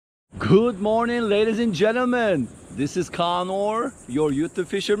Good morning, ladies and gentlemen. This is Connor, your YouTube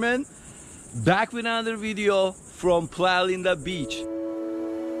fisherman, back with another video from Plalinda Beach.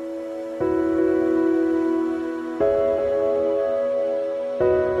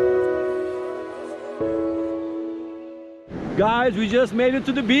 Guys, we just made it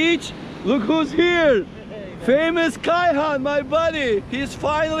to the beach. Look who's here. Famous Kayak, my buddy. He's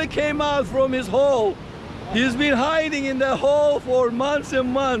finally came out from his hole. He's been hiding in the hole for months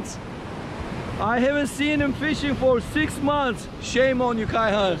and months. I haven't seen him fishing for 6 months. Shame on you,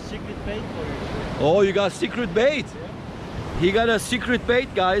 Kayak. Secret bait for you. Oh, you got secret bait? Yeah. He got a secret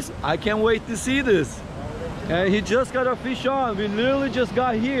bait, guys. I can't wait to see this. And he just got a fish on. We literally just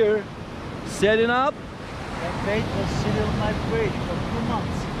got here, setting up. That bait was sitting on my fridge for 2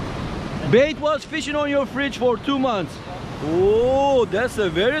 months. Bait was fishing on your fridge for 2 months. Oh, that's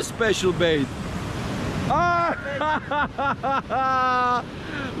a very special bait. Ah!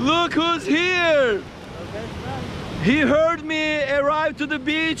 Look who's here! He heard me arrive to the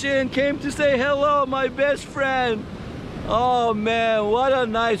beach and came to say hello, my best friend. Oh man, what a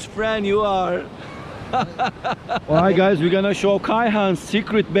nice friend you are. Alright guys, we're gonna show Kayak's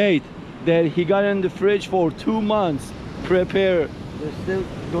secret bait that he got in the fridge for 2 months. Prepare. They're still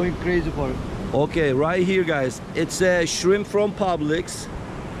going crazy for it. Okay, right here guys, it's a shrimp from Publix.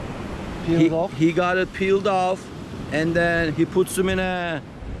 He got it peeled off, and then he puts them in a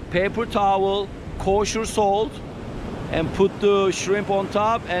paper towel, kosher salt, and put the shrimp on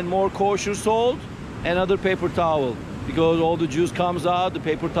top and more kosher salt, another paper towel, because all the juice comes out. The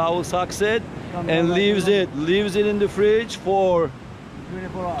paper towel sucks it and leaves it in the fridge for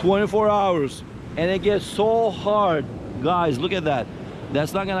 24 hours, and it gets so hard. Guys, look at that.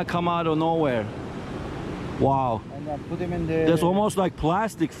 That's not gonna come out of nowhere. Wow. And then put them in there. That's almost like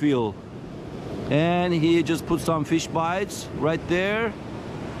plastic feel. And he just put some fish bites right there.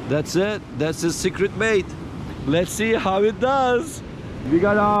 That's it. That's his secret bait. Let's see how it does. We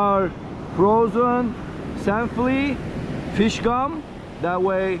got our frozen sand flea fish gum. That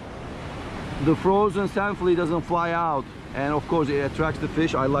way the frozen sand flea doesn't fly out. And of course it attracts the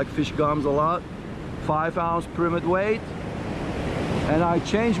fish. I like fish gums a lot. 5-ounce pyramid weight. And I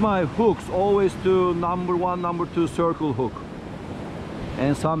change my hooks always to number 1, number 2 circle hook.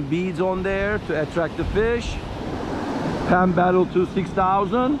 And some beads on there to attract the fish. Pan Battle to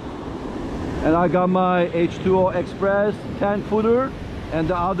 6000. And I got my H2O Express 10-footer, and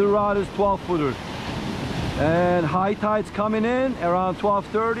the other rod is 12-footer. And high tide's coming in around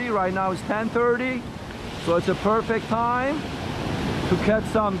 12:30. Right now it's 10:30, so it's a perfect time to catch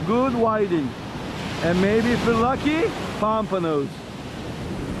some good whiting, and maybe if we're lucky, pompanos.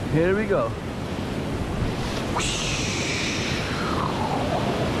 Here we go.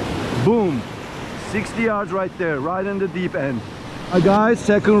 Boom, 60 yards right there, right in the deep end. Alright guys,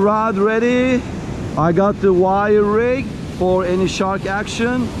 second rod ready. I got the wire rig for any shark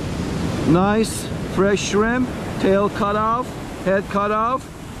action. Nice fresh shrimp, tail cut off, head cut off.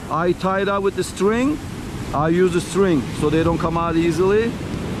 I tied up with the string. I use the string so they don't come out easily.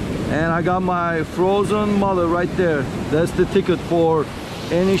 And I got my frozen mullet right there. That's the ticket for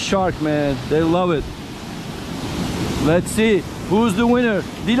any shark, man. They love it. Let's see who's the winner.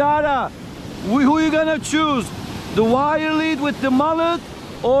 Dilara, who you gonna choose? The wire lead with the mullet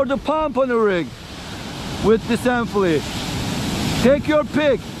or the pompano rig with the sand flea? Take your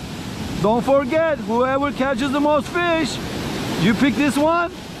pick. Don't forget, whoever catches the most fish, you pick this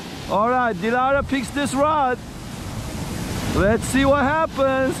one. All right, Dilara picks this rod. Let's see what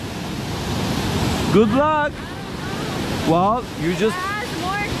happens. Good luck. Well, you just...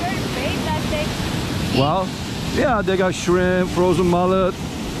 more good bait that they... Well, yeah, they got shrimp, frozen mullet.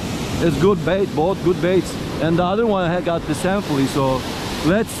 It's good bait, both good baits. And the other one had got the sand flea. So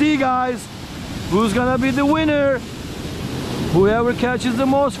let's see, guys, who's gonna be the winner. Whoever catches the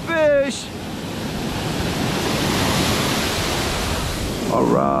most fish. All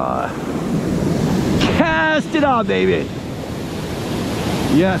right, cast it out, baby.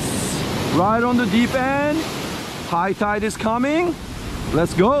 Yes, right on the deep end. High tide is coming.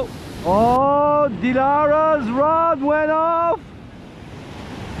 Let's go. Oh, Dilara's rod went off.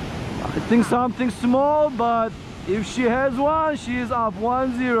 I think something small, but if she has one, she is up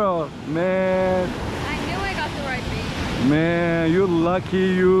 1-0. Man. I knew I got the right bait. Man, you're lucky,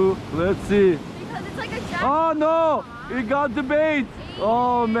 you. Let's see. Because it's like a jack. Oh no, it got the bait.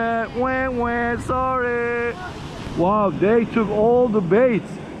 Oh man, wah, sorry. Wow, they took all the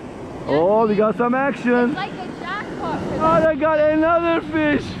baits. Oh, they got some action. It's like a jackpot for them. Oh, they got another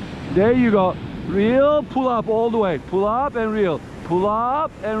fish. There you go. Reel, pull up all the way. Pull up and reel. Pull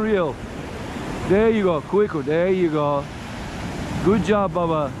up and reel. There you go, quicker. There you go. Good job,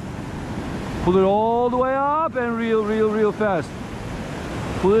 Baba. Pull it all the way up and reel, real fast.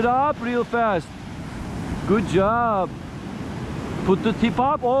 Pull it up real fast. Good job. Put the tip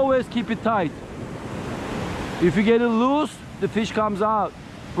up, always keep it tight. If you get it loose, the fish comes out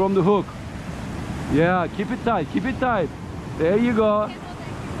from the hook. Yeah, keep it tight, keep it tight. There you go.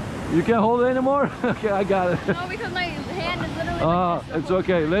 You can't hold it anymore? Okay, I got it. No, because my hand is literally like this. It's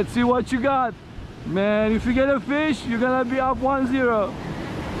okay. Let's see what you got. Man, if you get a fish, you're gonna be up 1-0.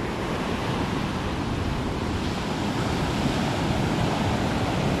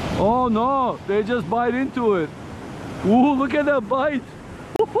 Oh no, they just bite into it. Ooh, look at that bite.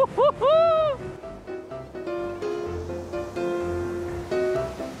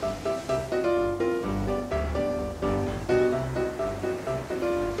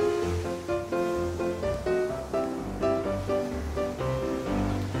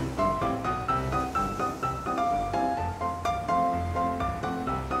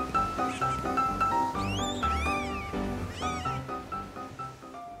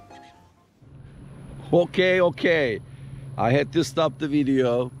 Okay. I had to stop the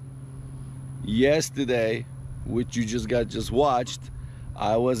video. Yesterday, which you just watched,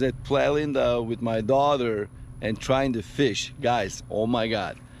 I was at Playa Linda with my daughter and trying to fish. Guys, oh my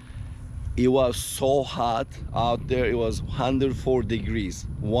God. It was so hot out there. It was 104 degrees,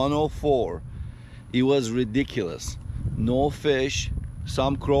 104. It was ridiculous. No fish,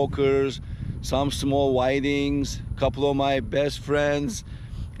 some croakers, some small whitings, a couple of my best friends,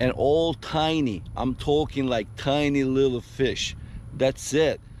 and all tiny. I'm talking like tiny little fish. That's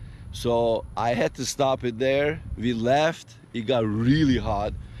it. So I had to stop it there. We left. It got really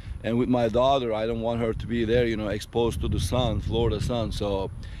hot, and with my daughter, I don't want her to be there, you know, exposed to the sun, Florida sun.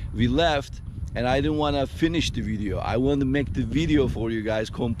 So we left, and I didn't want to finish the video. I wanted to make the video for you guys,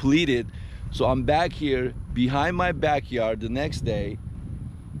 complete it. So I'm back here behind my backyard the next day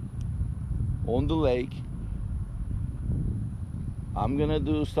on the lake. I'm gonna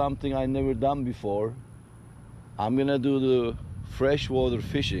do something I never done before. I'm gonna do the freshwater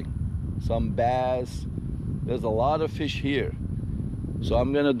fishing, some bass. There's a lot of fish here, so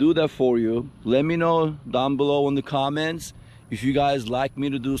I'm gonna do that for you. Let me know down below in the comments if you guys like me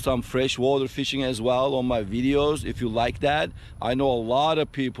to do some freshwater fishing as well on my videos. If you like that, I know a lot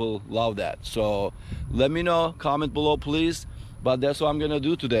of people love that, so let me know, comment below please. But that's what I'm gonna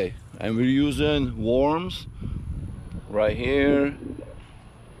do today, and we're using worms right here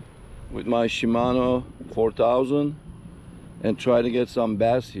with my Shimano 4000 and try to get some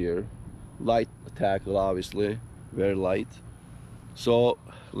bass here. Light tackle, obviously, very light. So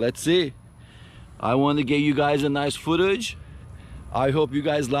let's see. I want to get you guys a nice footage. I hope you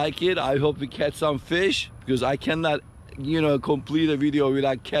guys like it. I hope we catch some fish, because I cannot, you know, complete a video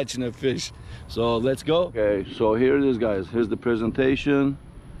without catching a fish. So let's go. Okay, so here it is, guys. Here's the presentation.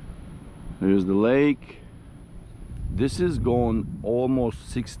 Here's the lake. This is going almost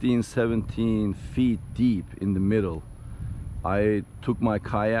 16, 17 feet deep in the middle. I took my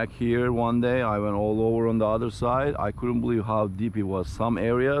kayak here one day. I went all over on the other side. I couldn't believe how deep it was. Some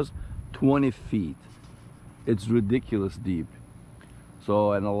areas 20 feet. It's ridiculous deep.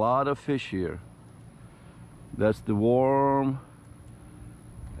 So, and a lot of fish here. That's the worm,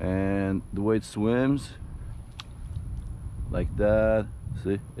 and the way it swims like that.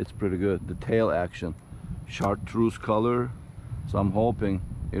 See, it's pretty good. The tail action, chartreuse color, so I'm hoping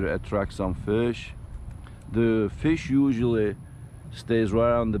it'll attract some fish. The fish usually stays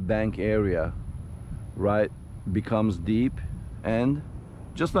right on the bank area, right? Becomes deep, and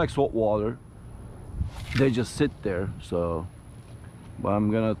just like salt water, they just sit there. So, but I'm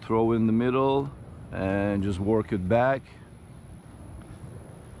gonna throw in the middle and just work it back.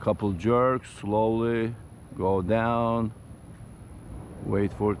 Couple jerks, slowly go down,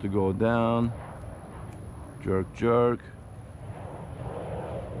 wait for it to go down, jerk, jerk.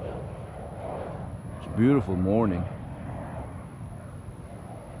 It's a beautiful morning.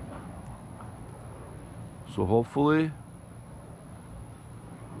 So hopefully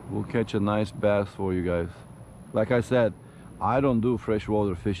we'll catch a nice bass for you guys. Like I said, I don't do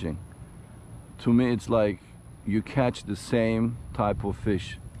freshwater fishing. To me, it's like you catch the same type of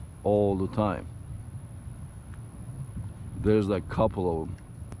fish all the time. There's like a couple of them,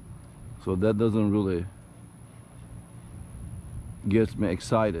 so that doesn't really get me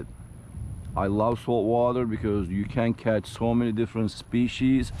excited. I love salt water because you can catch so many different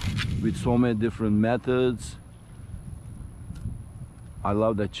species with so many different methods. I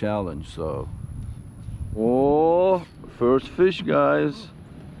love that challenge. So, oh, first fish, guys.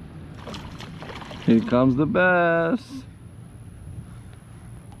 Here comes the bass.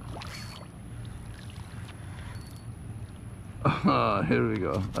 Here we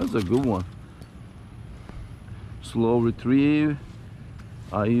go. That's a good one. slow retrieve.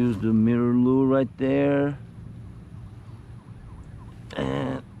 I use the mirror lure right there.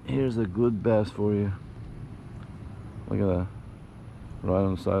 And here's a good bass for you. Look at that. Right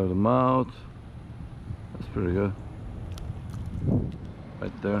on the side of the mouth. That's pretty good.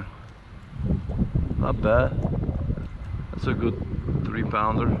 Right there. Not bad. That's a good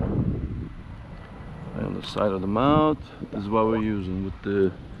 3-pounder. Right on the side of the mouth. This is what we're using with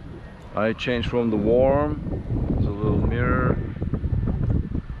the... I changed from the worm. There's a little mirror.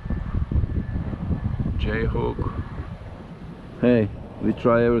 J-hook. Hey, we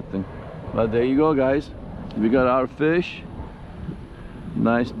try everything. But there you go, guys. We got our fish.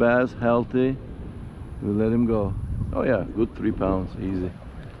 Nice bass, healthy. We let him go. Oh yeah, good 3 pounds, easy.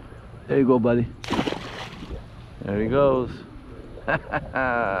 There you go, buddy. There he goes.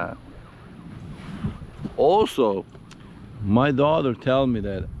 Also, my daughter tell me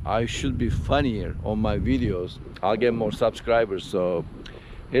that I should be funnier on my videos. I'll get more subscribers. So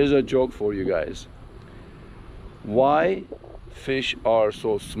here's a joke for you guys. Why fish are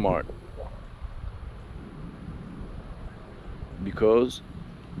so smart? Because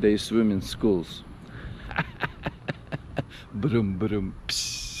they swim in schools. Brum, brum,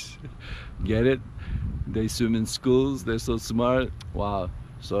 psh. Get it? They swim in schools, they're so smart. Wow.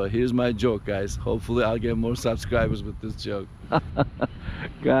 So here's my joke, guys. Hopefully I'll get more subscribers with this joke.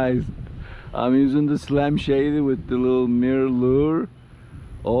 Guys, I'm using the Slam Shady with the little mirror lure.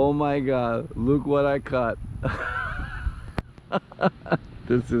 Oh my god, look what I caught.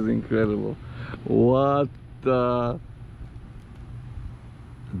 This is incredible. What the...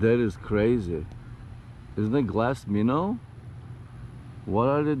 That is crazy. Isn't it glass minnow? What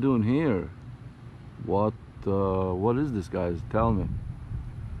are they doing here? What is this, guys? Tell me.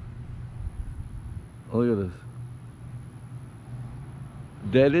 Look at this.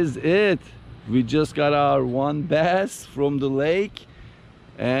 That is it. We just got our 1 bass from the lake,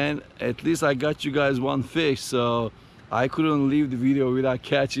 and at least I got you guys 1 fish, so I couldn't leave the video without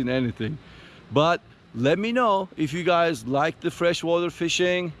catching anything. But let me know if you guys like the freshwater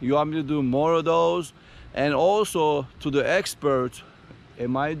fishing, you want me to do more of those. And also to the experts,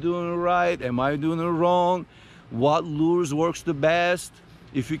 am I doing it right? Am I doing it wrong? What lures works the best?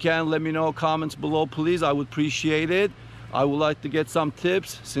 If you can, let me know comments below, please. I would appreciate it. I would like to get some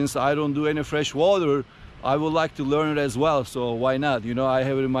tips. Since I don't do any freshwater, I would like to learn it as well. So why not? You know, I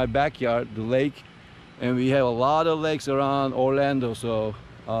have it in my backyard, the lake, and we have a lot of lakes around Orlando. So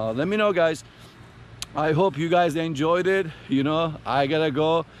let me know, guys. I hope you guys enjoyed it. You know, I gotta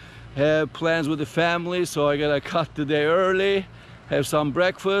go have plans with the family, so I gotta cut the day early, have some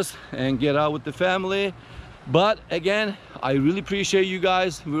breakfast, and get out with the family. But again, I really appreciate you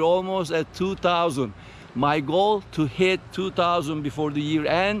guys. We're almost at 2,000. My goal to hit 2,000 before the year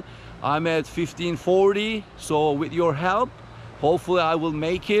end. I'm at 1540, so with your help, hopefully I will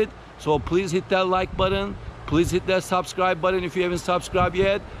make it. So please hit that like button. Please hit that subscribe button if you haven't subscribed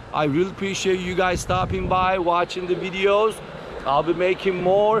yet. I really appreciate you guys stopping by, watching the videos. I'll be making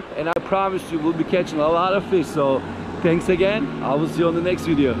more, and I promise you we'll be catching a lot of fish. So thanks again. I will see you on the next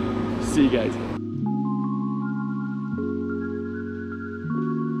video. See you guys.